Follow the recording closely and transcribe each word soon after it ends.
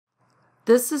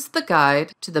This is the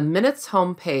guide to the Minutes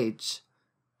homepage.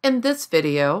 In this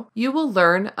video, you will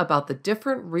learn about the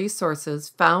different resources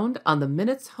found on the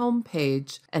Minutes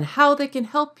homepage and how they can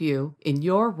help you in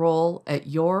your role at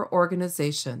your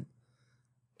organization.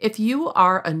 If you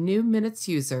are a new Minutes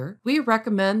user, we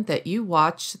recommend that you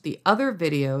watch the other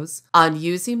videos on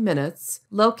using Minutes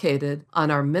located on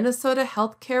our Minnesota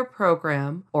Healthcare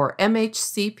Program or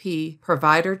MHCP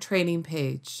provider training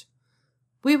page.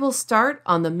 We will start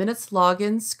on the Minutes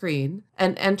login screen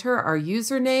and enter our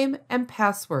username and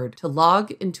password to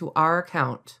log into our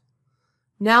account.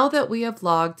 Now that we have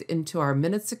logged into our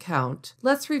Minutes account,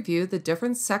 let's review the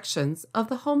different sections of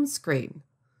the home screen.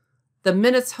 The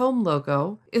Minutes Home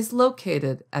logo is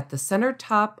located at the center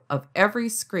top of every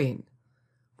screen.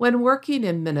 When working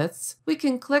in Minutes, we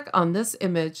can click on this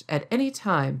image at any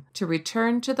time to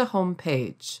return to the home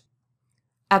page.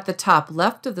 At the top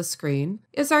left of the screen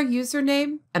is our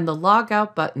username and the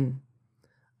Logout button.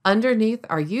 Underneath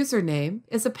our username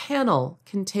is a panel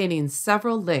containing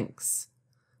several links.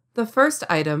 The first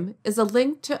item is a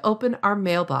link to open our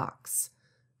mailbox.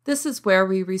 This is where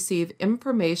we receive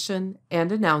information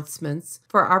and announcements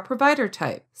for our provider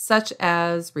type, such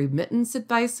as remittance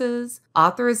advices,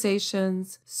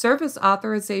 authorizations, service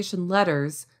authorization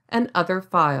letters, and other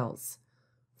files.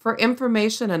 For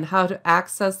information on how to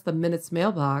access the Minutes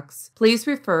mailbox, please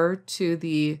refer to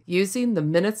the Using the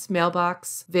Minutes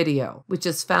Mailbox video, which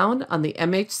is found on the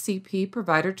MHCP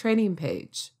provider training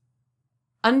page.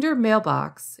 Under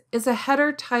Mailbox is a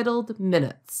header titled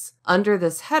Minutes. Under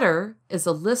this header is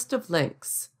a list of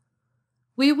links.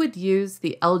 We would use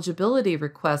the Eligibility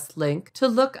Request link to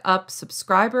look up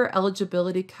subscriber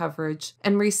eligibility coverage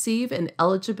and receive an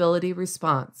eligibility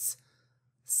response.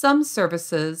 Some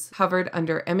services covered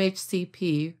under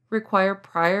MHCP require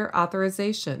prior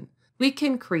authorization. We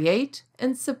can create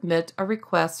and submit a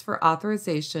request for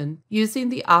authorization using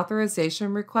the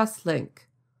Authorization Request link.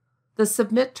 The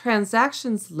Submit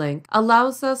Transactions link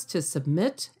allows us to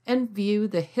submit and view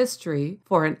the history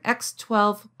for an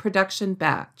X12 production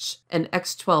batch, an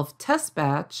X12 test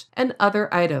batch, and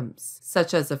other items,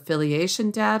 such as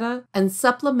affiliation data and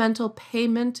supplemental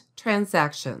payment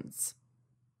transactions.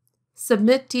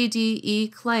 Submit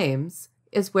DDE Claims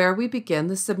is where we begin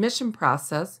the submission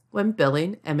process when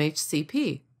billing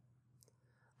MHCP.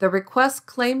 The Request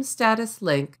Claim Status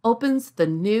link opens the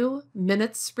new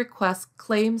Minutes Request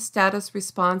Claim Status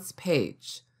Response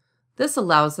page. This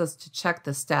allows us to check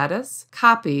the status,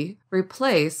 copy,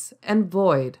 replace, and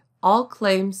void all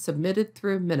claims submitted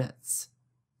through Minutes.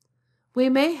 We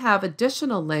may have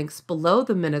additional links below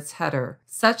the Minutes header,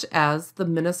 such as the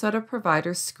Minnesota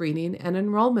Provider Screening and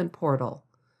Enrollment Portal.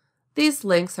 These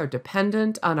links are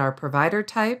dependent on our provider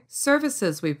type,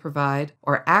 services we provide,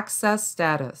 or access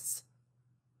status.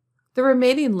 The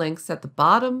remaining links at the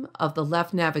bottom of the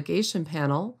left navigation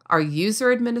panel are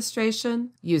User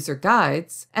Administration, User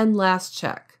Guides, and Last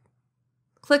Check.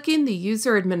 Clicking the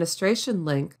User Administration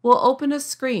link will open a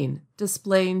screen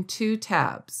displaying two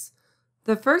tabs.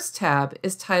 The first tab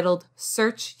is titled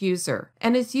Search User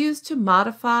and is used to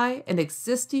modify an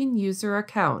existing user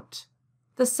account.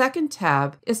 The second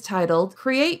tab is titled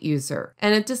Create User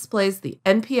and it displays the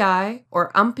NPI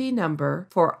or UMPI number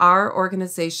for our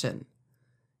organization.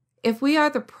 If we are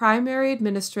the primary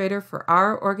administrator for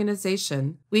our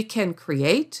organization, we can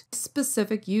create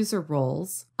specific user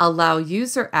roles, allow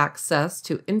user access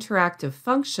to interactive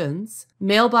functions,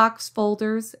 mailbox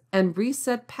folders, and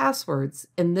reset passwords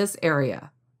in this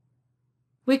area.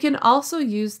 We can also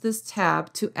use this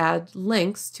tab to add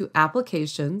links to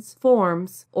applications,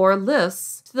 forms, or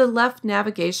lists to the left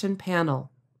navigation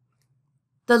panel.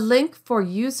 The link for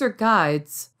User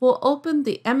Guides will open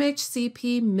the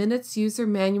MHCP Minutes User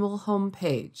Manual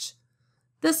homepage.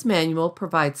 This manual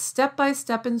provides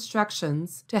step-by-step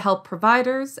instructions to help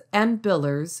providers and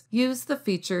billers use the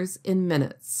features in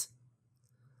Minutes.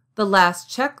 The Last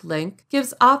Check link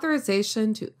gives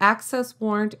authorization to access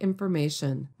warrant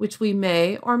information, which we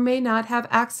may or may not have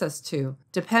access to,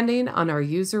 depending on our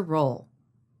user role.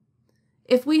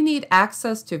 If we need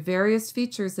access to various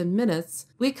features in Minutes,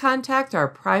 we contact our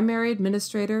primary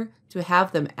administrator to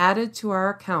have them added to our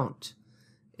account.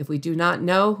 If we do not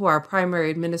know who our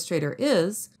primary administrator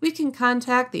is, we can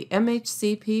contact the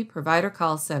MHCP Provider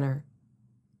Call Center.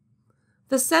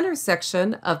 The center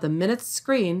section of the Minutes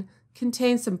screen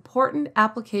contains important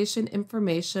application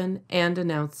information and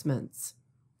announcements.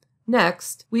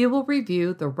 Next, we will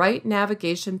review the right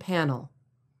navigation panel.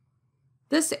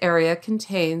 This area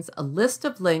contains a list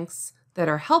of links that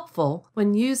are helpful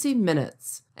when using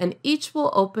Minutes, and each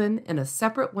will open in a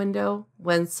separate window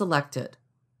when selected.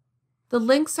 The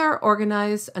links are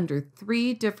organized under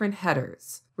 3 different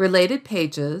headers: Related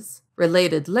Pages,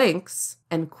 Related Links,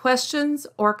 and Questions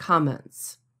or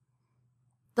Comments.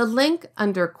 The link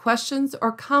under Questions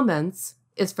or Comments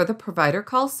is for the Provider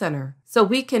Call Center, so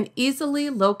we can easily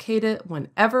locate it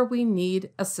whenever we need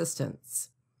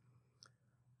assistance.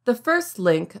 The first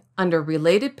link under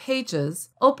Related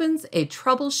Pages opens a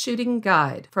troubleshooting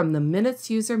guide from the Minutes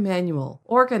User Manual,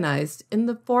 organized in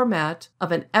the format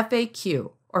of an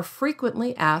FAQ, or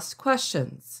Frequently Asked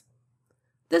Questions.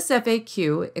 This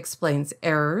FAQ explains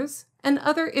errors and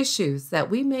other issues that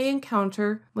we may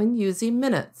encounter when using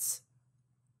Minutes.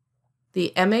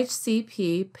 The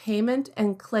MHCP Payment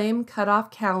and Claim Cutoff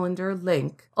Calendar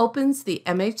link opens the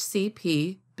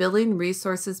MHCP Billing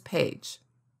Resources page.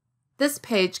 This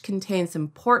page contains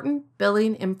important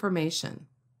billing information.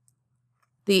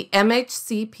 The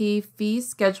MHCP Fee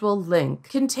Schedule link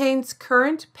contains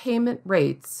current payment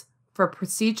rates for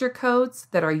procedure codes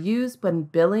that are used when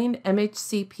billing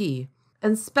MHCP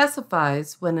and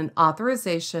specifies when an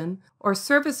authorization or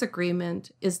service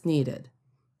agreement is needed.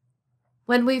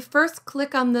 When we first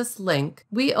click on this link,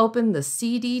 we open the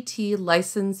CDT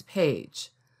license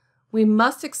page. We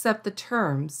must accept the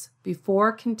terms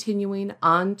before continuing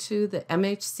on to the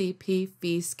MHCP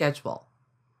fee schedule.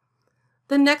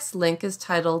 The next link is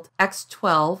titled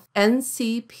X12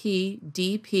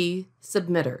 NCPDP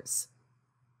Submitters.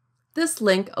 This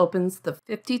link opens the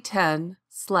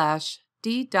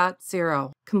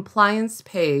 5010/D.0 compliance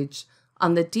page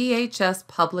on the DHS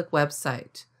public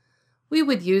website. We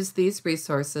would use these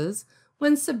resources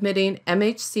when submitting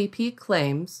MHCP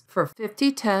claims for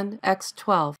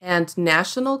 5010X12 and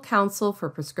National Council for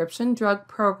Prescription Drug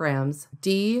Programs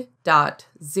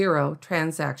D.0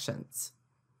 transactions.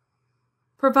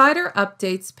 Provider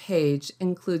Updates page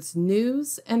includes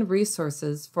news and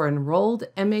resources for enrolled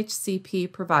MHCP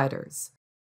providers.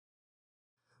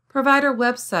 Provider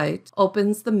Website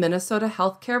opens the Minnesota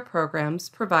Healthcare Programs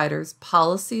Providers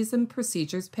Policies and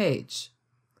Procedures page.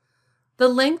 The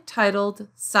link titled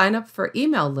Sign Up for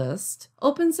Email List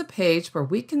opens a page where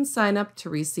we can sign up to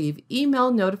receive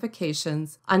email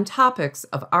notifications on topics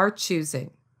of our choosing.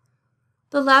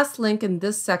 The last link in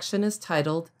this section is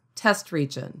titled Test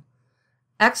Region.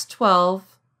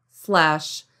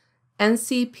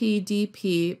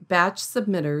 X12/NCPDP batch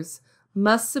submitters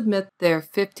must submit their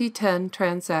 5010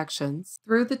 transactions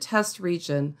through the test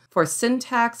region for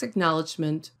syntax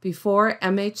acknowledgement before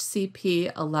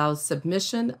MHCP allows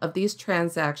submission of these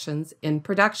transactions in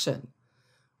production.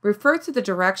 Refer to the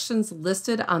directions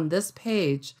listed on this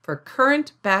page for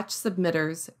current batch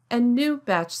submitters and new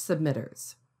batch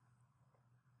submitters.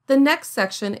 The next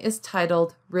section is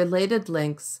titled Related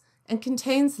Links and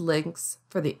contains links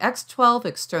for the X12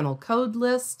 external code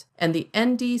list and the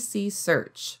NDC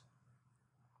search.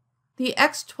 The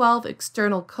X12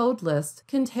 external code list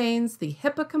contains the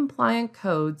HIPAA-compliant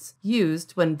codes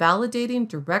used when validating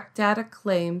direct data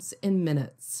claims in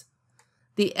Minutes.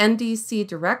 The NDC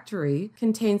directory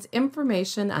contains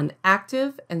information on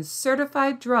active and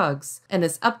certified drugs and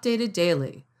is updated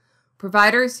daily.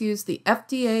 Providers use the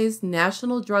FDA's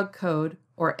National Drug Code,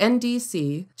 or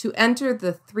NDC, to enter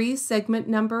the 3-segment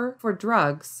number for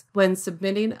drugs when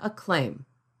submitting a claim.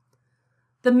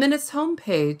 The Minutes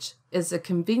homepage is a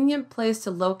convenient place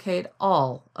to locate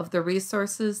all of the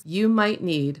resources you might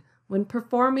need when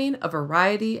performing a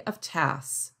variety of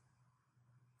tasks.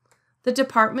 The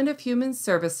Department of Human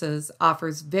Services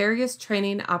offers various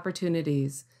training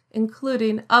opportunities,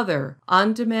 including other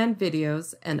on-demand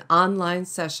videos and online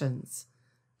sessions.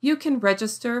 You can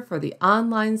register for the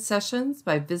online sessions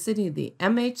by visiting the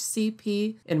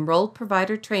MHCP Enrolled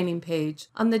Provider Training page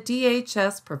on the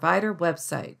DHS Provider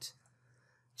website.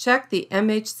 Check the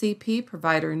MHCP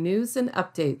Provider News and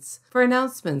Updates for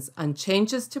announcements on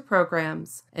changes to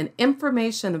programs and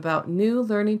information about new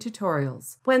learning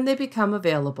tutorials when they become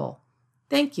available.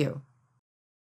 Thank you.